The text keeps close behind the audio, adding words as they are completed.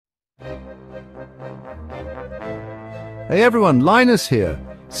Hey everyone, Linus here.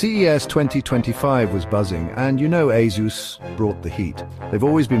 CES 2025 was buzzing, and you know ASUS brought the heat. They've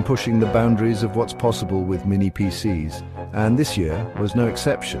always been pushing the boundaries of what's possible with mini-PCs, and this year was no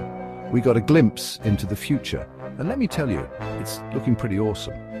exception. We got a glimpse into the future, and let me tell you, it's looking pretty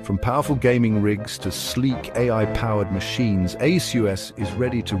awesome. From powerful gaming rigs to sleek AI-powered machines, ASUS is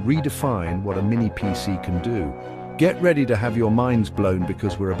ready to redefine what a mini-PC can do. Get ready to have your minds blown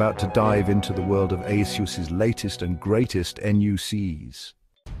because we're about to dive into the world of ASUS's latest and greatest NUCs.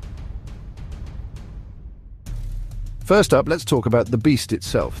 First up, let's talk about the beast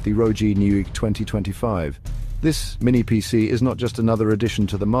itself, the ROG NUC 2025. This mini-PC is not just another addition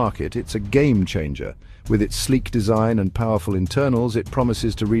to the market, it's a game changer. With its sleek design and powerful internals, it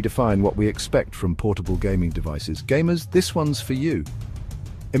promises to redefine what we expect from portable gaming devices. Gamers, this one's for you.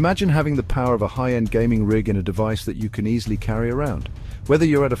 Imagine having the power of a high-end gaming rig in a device that you can easily carry around. Whether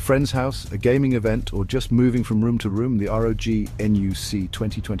you're at a friend's house, a gaming event, or just moving from room to room, the ROG NUC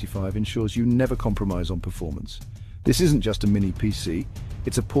 2025 ensures you never compromise on performance. This isn't just a mini PC,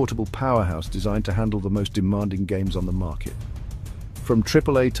 it's a portable powerhouse designed to handle the most demanding games on the market. From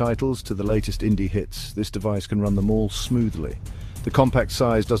AAA titles to the latest indie hits, this device can run them all smoothly. The compact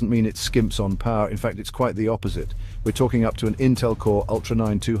size doesn't mean it skimps on power, in fact it's quite the opposite. We're talking up to an Intel Core Ultra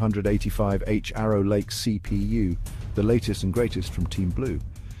 9 285H Arrow Lake CPU, the latest and greatest from Team Blue.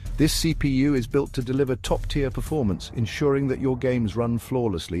 This CPU is built to deliver top-tier performance, ensuring that your games run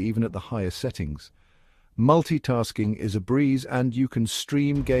flawlessly even at the highest settings. Multitasking is a breeze and you can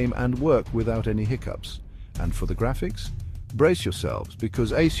stream, game and work without any hiccups. And for the graphics? Brace yourselves,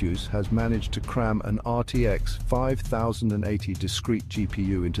 because ASUS has managed to cram an RTX 5080 discrete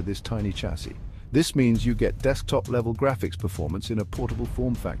GPU into this tiny chassis. This means you get desktop-level graphics performance in a portable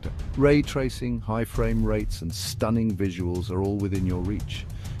form factor. Ray tracing, high frame rates, and stunning visuals are all within your reach.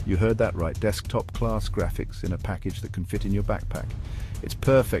 You heard that right, desktop-class graphics in a package that can fit in your backpack. It's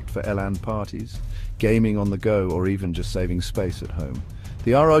perfect for LAN parties, gaming on the go, or even just saving space at home.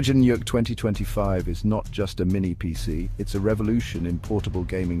 The ROG NUC 2025 is not just a mini-PC, it's a revolution in portable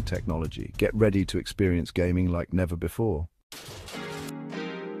gaming technology. Get ready to experience gaming like never before.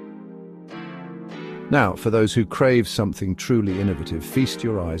 Now, for those who crave something truly innovative, feast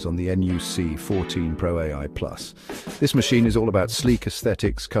your eyes on the NUC 14 Pro AI Plus. This machine is all about sleek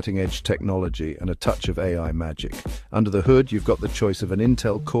aesthetics, cutting-edge technology, and a touch of AI magic. Under the hood, you've got the choice of an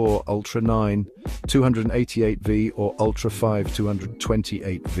Intel Core Ultra 9 288V or Ultra 5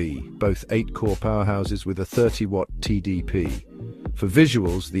 228V, both 8-core powerhouses with a 30-watt TDP. For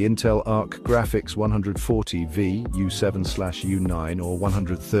visuals, the Intel Arc Graphics 140V U7/U9 or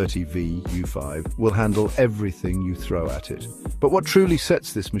 130V U5 will handle everything you throw at it. But what truly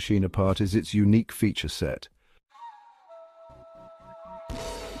sets this machine apart is its unique feature set.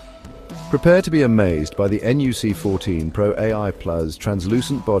 Prepare to be amazed by the NUC 14 Pro AI Plus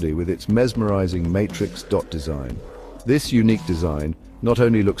translucent body with its mesmerizing matrix dot design. This unique design not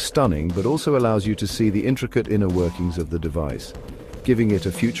only looks stunning, but also allows you to see the intricate inner workings of the device, giving it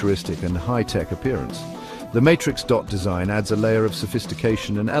a futuristic and high-tech appearance. The matrix dot design adds a layer of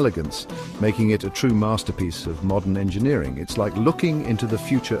sophistication and elegance, making it a true masterpiece of modern engineering. It's like looking into the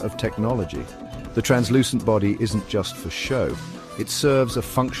future of technology. The translucent body isn't just for show. It serves a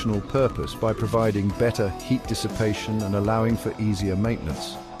functional purpose by providing better heat dissipation and allowing for easier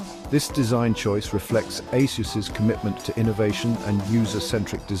maintenance. This design choice reflects ASUS's commitment to innovation and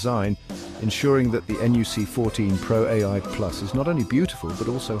user-centric design, ensuring that the NUC 14 Pro AI Plus is not only beautiful but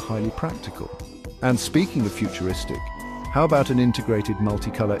also highly practical. And speaking of futuristic, how about an integrated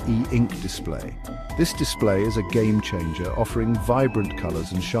multicolor e-ink display? This display is a game changer, offering vibrant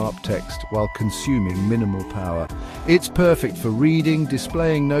colors and sharp text while consuming minimal power. It's perfect for reading,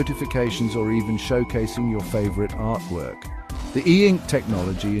 displaying notifications, or even showcasing your favorite artwork. The e-ink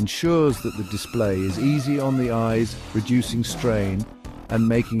technology ensures that the display is easy on the eyes, reducing strain and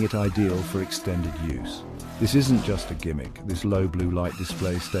making it ideal for extended use. This isn't just a gimmick. This low blue light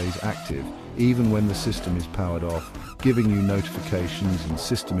display stays active even when the system is powered off, giving you notifications and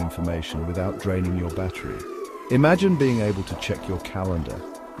system information without draining your battery. Imagine being able to check your calendar,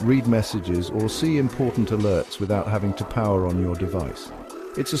 read messages, or see important alerts without having to power on your device.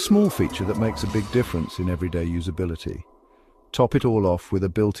 It's a small feature that makes a big difference in everyday usability. Top it all off with a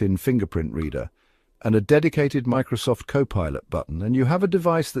built-in fingerprint reader and a dedicated Microsoft Copilot button, and you have a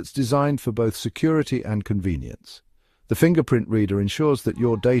device that's designed for both security and convenience. The fingerprint reader ensures that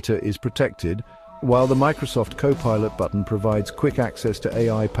your data is protected, while the Microsoft Copilot button provides quick access to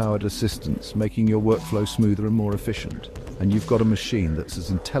AI-powered assistance, making your workflow smoother and more efficient. And you've got a machine that's as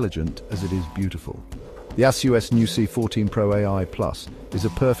intelligent as it is beautiful. The ASUS NUC 14 Pro AI Plus is a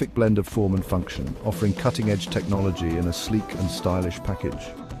perfect blend of form and function, offering cutting-edge technology in a sleek and stylish package.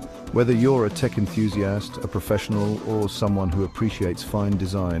 Whether you're a tech enthusiast, a professional, or someone who appreciates fine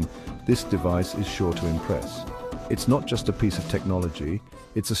design, this device is sure to impress. It's not just a piece of technology,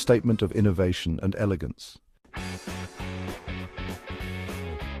 it's a statement of innovation and elegance.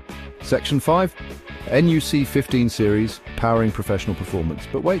 Section 5. NUC 15 series, powering professional performance.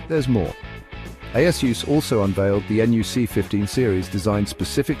 But wait, there's more. ASUS also unveiled the NUC 15 series designed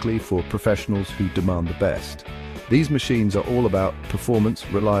specifically for professionals who demand the best. These machines are all about performance,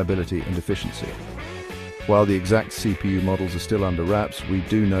 reliability, and efficiency. While the exact CPU models are still under wraps, we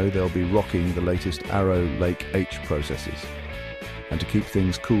do know they'll be rocking the latest Arrow Lake H processors. And to keep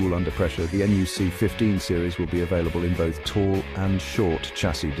things cool under pressure, the NUC 15 series will be available in both tall and short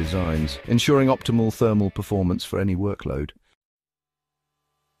chassis designs, ensuring optimal thermal performance for any workload.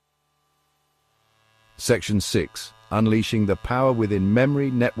 Section 6. Unleashing the power within memory,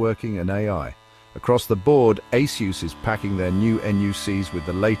 networking, and AI. Across the board, ASUS is packing their new NUCs with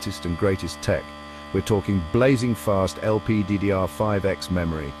the latest and greatest tech. We're talking blazing fast LPDDR5X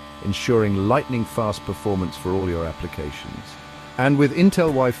memory, ensuring lightning-fast performance for all your applications. And with Intel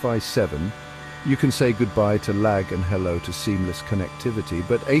Wi-Fi 7, you can say goodbye to lag and hello to seamless connectivity.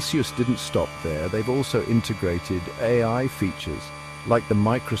 But ASUS didn't stop there. They've also integrated AI features, like the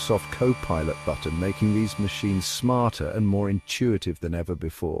Microsoft Copilot button, making these machines smarter and more intuitive than ever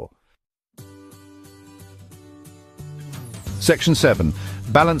before. Section 7.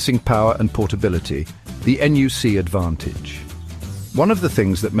 Balancing power and portability, the NUC advantage. One of the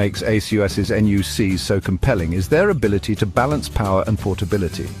things that makes ASUS's NUCs so compelling is their ability to balance power and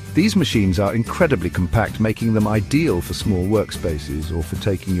portability. These machines are incredibly compact, making them ideal for small workspaces or for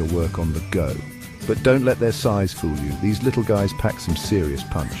taking your work on the go. But don't let their size fool you. These little guys pack some serious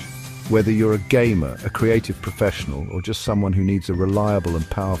punch. Whether you're a gamer, a creative professional, or just someone who needs a reliable and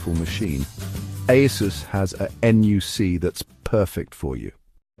powerful machine, ASUS has a NUC that's perfect for you.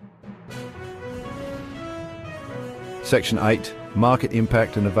 Section 8. Market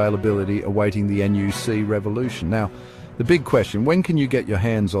impact and availability awaiting the NUC revolution. Now, the big question, when can you get your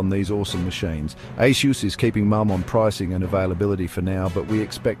hands on these awesome machines? ASUS is keeping mum on pricing and availability for now, but we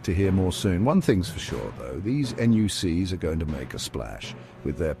expect to hear more soon. One thing's for sure, though, these NUCs are going to make a splash.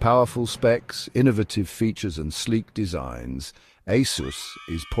 With their powerful specs, innovative features, and sleek designs, ASUS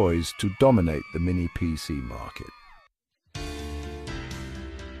is poised to dominate the mini-PC market.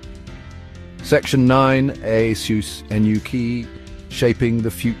 Section 9. ASUS NUC, shaping the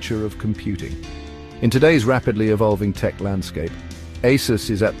future of computing. In today's rapidly evolving tech landscape,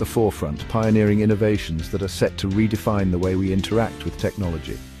 ASUS is at the forefront, pioneering innovations that are set to redefine the way we interact with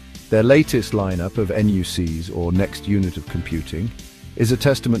technology. Their latest lineup of NUCs, or next unit of computing, is a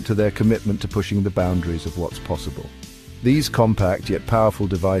testament to their commitment to pushing the boundaries of what's possible. These compact yet powerful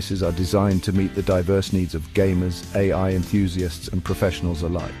devices are designed to meet the diverse needs of gamers, AI enthusiasts, and professionals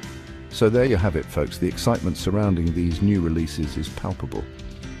alike. So there you have it, folks. The excitement surrounding these new releases is palpable.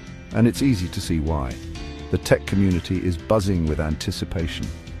 And it's easy to see why. The tech community is buzzing with anticipation,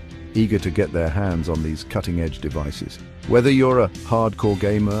 eager to get their hands on these cutting-edge devices. Whether you're a hardcore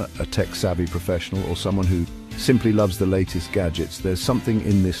gamer, a tech-savvy professional, or someone who simply loves the latest gadgets, there's something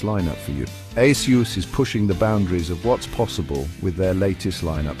in this lineup for you. ASUS is pushing the boundaries of what's possible with their latest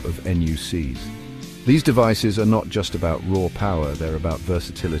lineup of NUCs. These devices are not just about raw power, they're about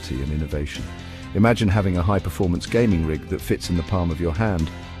versatility and innovation. Imagine having a high-performance gaming rig that fits in the palm of your hand,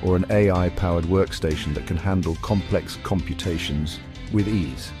 or an AI-powered workstation that can handle complex computations with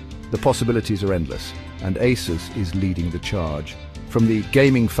ease. The possibilities are endless, and ASUS is leading the charge. From the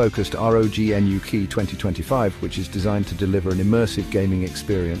gaming-focused ROG NUC 2025, which is designed to deliver an immersive gaming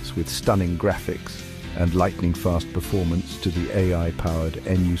experience with stunning graphics and lightning-fast performance, to the AI-powered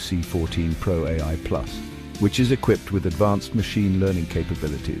NUC 14 Pro AI Plus, which is equipped with advanced machine learning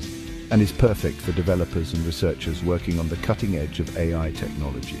capabilities and is perfect for developers and researchers working on the cutting edge of AI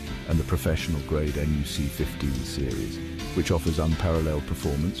technology, and the professional-grade NUC 15 series, which offers unparalleled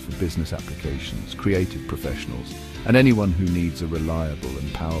performance for business applications, creative professionals, and anyone who needs a reliable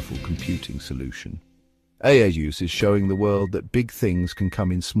and powerful computing solution. ASUS is showing the world that big things can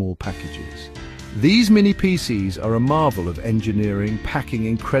come in small packages. These mini-PCs are a marvel of engineering, packing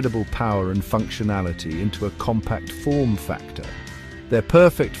incredible power and functionality into a compact form factor. They're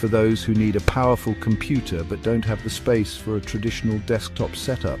perfect for those who need a powerful computer but don't have the space for a traditional desktop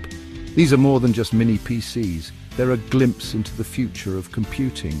setup. These are more than just mini-PCs. They're a glimpse into the future of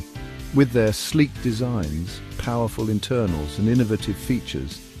computing. With their sleek designs, powerful internals, and innovative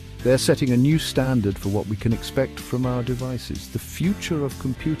features, They're setting a new standard for what we can expect from our devices. The future of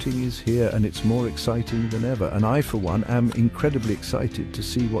computing is here, and it's more exciting than ever. And I, for one, am incredibly excited to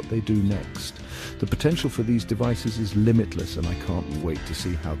see what they do next. The potential for these devices is limitless, and I can't wait to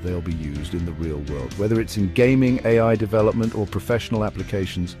see how they'll be used in the real world. Whether it's in gaming, AI development, or professional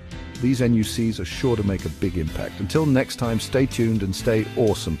applications, these NUCs are sure to make a big impact. Until next time, stay tuned and stay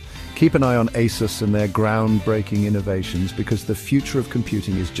awesome. Keep an eye on ASUS and their groundbreaking innovations, because the future of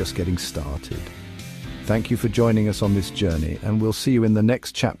computing is just getting started. Thank you for joining us on this journey, and we'll see you in the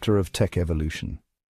next chapter of Tech Evolution.